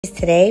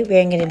Today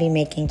we're going to be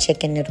making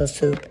chicken noodle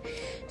soup.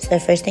 So the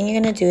first thing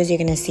you're going to do is you're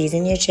going to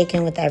season your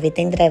chicken with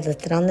everything that I've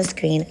listed on the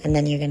screen, and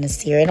then you're going to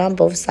sear it on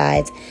both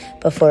sides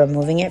before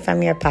removing it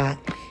from your pot.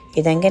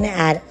 You're then going to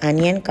add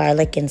onion,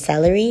 garlic, and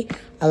celery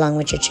along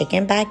with your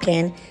chicken back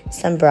in,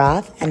 some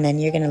broth, and then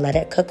you're going to let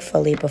it cook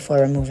fully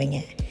before removing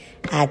it.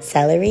 Add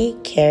celery,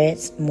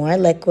 carrots, more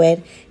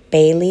liquid,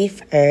 bay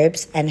leaf,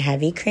 herbs, and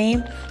heavy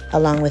cream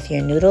along with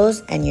your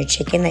noodles and your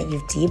chicken that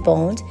you've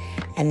deboned,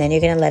 and then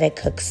you're going to let it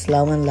cook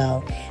slow and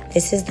low.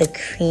 This is the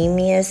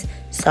creamiest,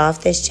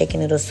 softest chicken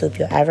noodle soup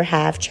you'll ever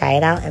have. Try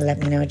it out and let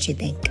me know what you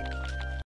think.